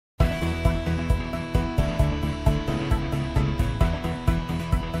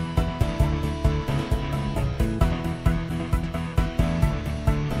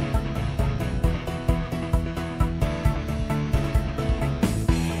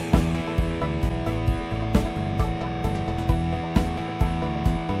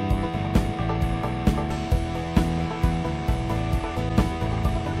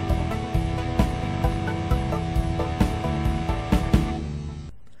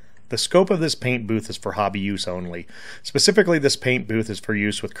The scope of this paint booth is for hobby use only. Specifically, this paint booth is for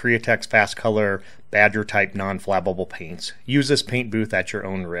use with Createx Faskolor Badger type non-flammable paints. Use this paint booth at your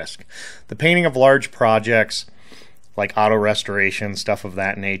own risk. The painting of large projects like auto restoration, stuff of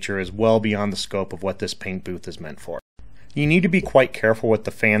that nature, is well beyond the scope of what this paint booth is meant for. You need to be quite careful with the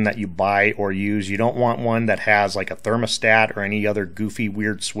fan that you buy or use. You don't want one that has like a thermostat or any other goofy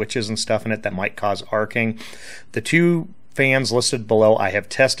weird switches and stuff in it that might cause arcing. The two fans listed below I have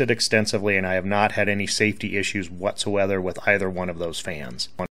tested extensively, and I have not had any safety issues whatsoever with either one of those fans.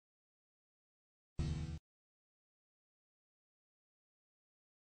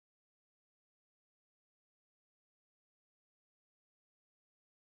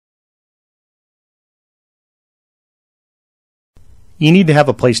 You need to have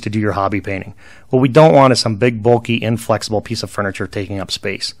a place to do your hobby painting. What we don't want is some big, bulky, inflexible piece of furniture taking up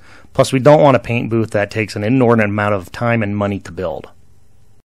space. Plus, we don't want a paint booth that takes an inordinate amount of time and money to build.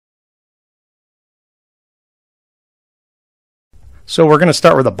 So we're going to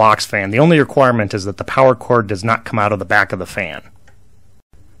start with a box fan. The only requirement is that the power cord does not come out of the back of the fan.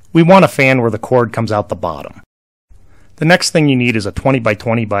 We want a fan where the cord comes out the bottom. The next thing you need is a 20 by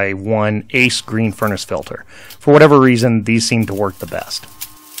 20 by 1 Ace green furnace filter. For whatever reason, these seem to work the best.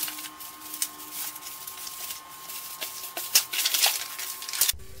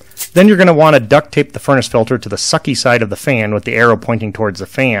 Then you're going to want to duct tape the furnace filter to the sucky side of the fan with the arrow pointing towards the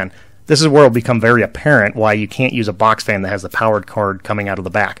fan. This is where it will become very apparent why you can't use a box fan that has the powered cord coming out of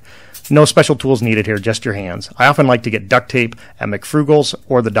the back. No special tools needed here, just your hands. I often like to get duct tape at McFrugal's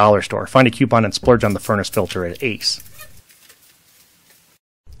or the dollar store. Find a coupon and splurge on the furnace filter at Ace.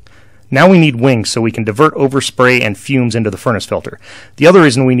 Now we need wings so we can divert overspray and fumes into the furnace filter. The other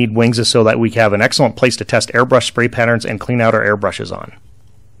reason we need wings is so that we have an excellent place to test airbrush spray patterns and clean out our airbrushes on.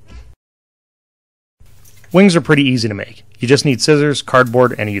 Wings are pretty easy to make. You just need scissors,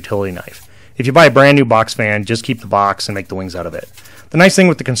 cardboard, and a utility knife. If you buy a brand new box fan, just keep the box and make the wings out of it. The nice thing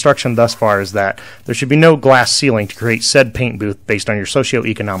with the construction thus far is that there should be no glass ceiling to create said paint booth based on your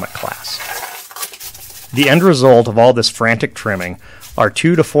socioeconomic class. The end result of all this frantic trimming are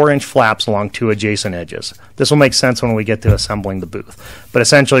 2 to 4 inch flaps along 2 adjacent edges. This will make sense when we get to assembling the booth. But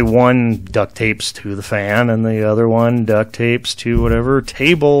essentially one duct tapes to the fan and the other one duct tapes to whatever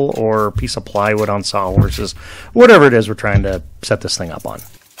table or piece of plywood on sawhorses, whatever it is we're trying to set this thing up on.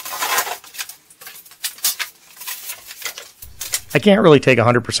 I can't really take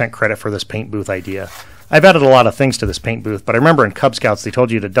 100% credit for this paint booth idea. I've added a lot of things to this paint booth, but I remember in Cub Scouts they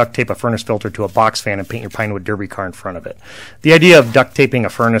told you to duct tape a furnace filter to a box fan and paint your Pinewood Derby car in front of it. The idea of duct taping a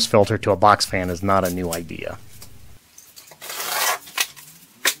furnace filter to a box fan is not a new idea.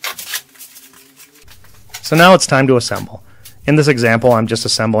 So now it's time to assemble. In this example, I'm just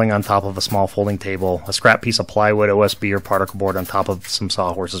assembling on top of a small folding table. A scrap piece of plywood, OSB, or particle board on top of some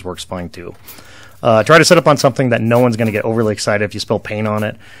sawhorses works fine too. Try to set up on something that no one's going to get overly excited if you spill paint on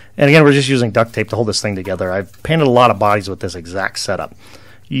it. And again, we're just using duct tape to hold this thing together. I've painted a lot of bodies with this exact setup.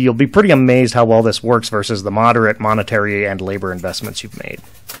 You'll be pretty amazed how well this works versus the moderate monetary and labor investments you've made.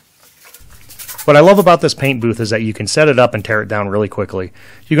 What I love about this paint booth is that you can set it up and tear it down really quickly.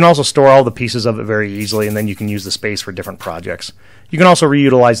 You can also store all the pieces of it very easily, and then you can use the space for different projects. You can also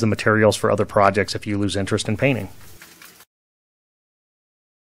reutilize the materials for other projects if you lose interest in painting.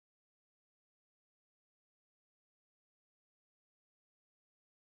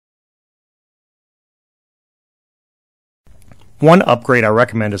 One upgrade I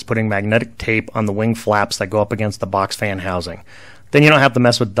recommend is putting magnetic tape on the wing flaps that go up against the box fan housing. Then you don't have to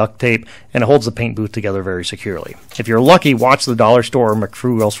mess with duct tape, and it holds the paint booth together very securely. If you're lucky, watch the dollar store or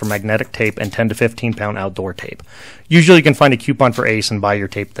McFrugal's for magnetic tape and 10 to 15 pound outdoor tape. Usually you can find a coupon for Ace and buy your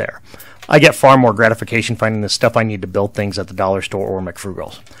tape there. I get far more gratification finding the stuff I need to build things at the dollar store or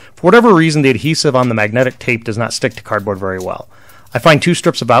McFrugal's. For whatever reason, the adhesive on the magnetic tape does not stick to cardboard very well. I find 2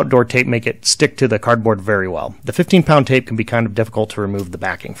 strips of outdoor tape make it stick to the cardboard very well. The 15-pound tape can be kind of difficult to remove the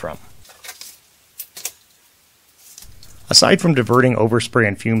backing from. Aside from diverting overspray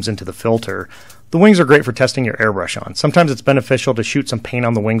and fumes into the filter, the wings are great for testing your airbrush on. Sometimes it's beneficial to shoot some paint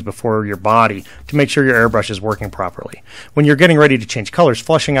on the wings before your body to make sure your airbrush is working properly. When you're getting ready to change colors,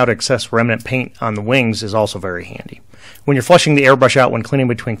 flushing out excess remnant paint on the wings is also very handy. When you're flushing the airbrush out when cleaning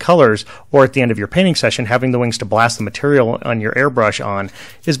between colors or at the end of your painting session, having the wings to blast the material on your airbrush on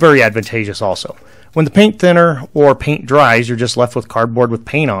is very advantageous also. When the paint thinner or paint dries, you're just left with cardboard with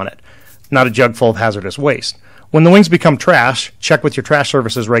paint on it, not a jug full of hazardous waste. When the wings become trash, check with your trash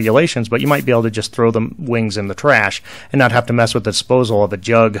services regulations, but you might be able to just throw the wings in the trash and not have to mess with the disposal of a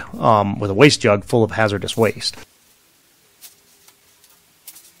jug with a waste jug full of hazardous waste.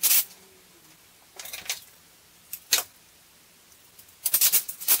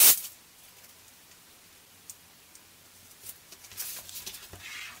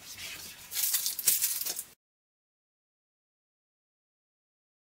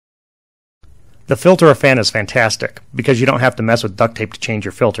 The filter or fan is fantastic because you don't have to mess with duct tape to change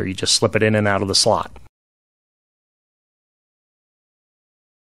your filter. You just slip it in and out of the slot.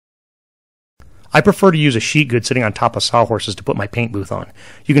 I prefer to use a sheet good sitting on top of sawhorses to put my paint booth on.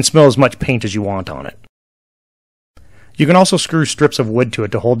 You can spill as much paint as you want on it. You can also screw strips of wood to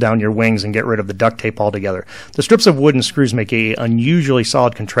it to hold down your wings and get rid of the duct tape altogether. The strips of wood and screws make an unusually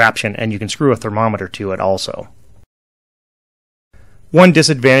solid contraption, and you can screw a thermometer to it also. One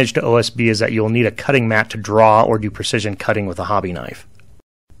disadvantage to OSB is that you will need a cutting mat to draw or do precision cutting with a hobby knife.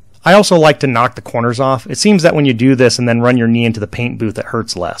 I also like to knock the corners off. It seems that when you do this and then run your knee into the paint booth, it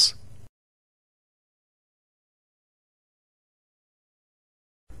hurts less.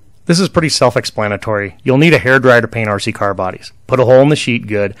 This is pretty self-explanatory. You'll need a hairdryer to paint RC car bodies. Put a hole in the sheet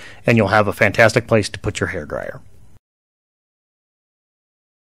good, and you'll have a fantastic place to put your hairdryer.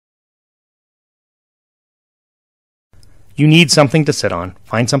 You need something to sit on.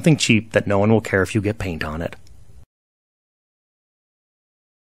 Find something cheap that no one will care if you get paint on it.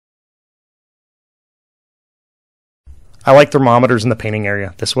 I like thermometers in the painting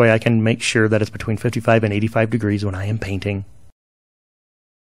area. This way I can make sure that it's between 55 and 85 degrees when I am painting.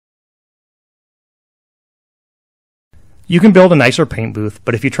 You can build a nicer paint booth,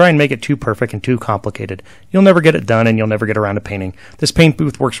 but if you try and make it too perfect and too complicated, you'll never get it done and you'll never get around to painting. This paint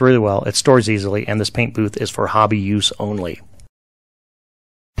booth works really well, it stores easily, and this paint booth is for hobby use only.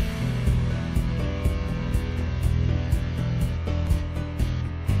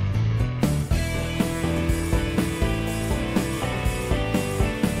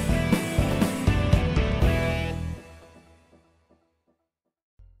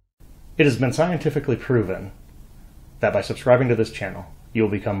 It has been scientifically proven that by subscribing to this channel, you will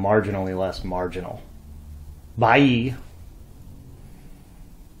become marginally less marginal. Bye!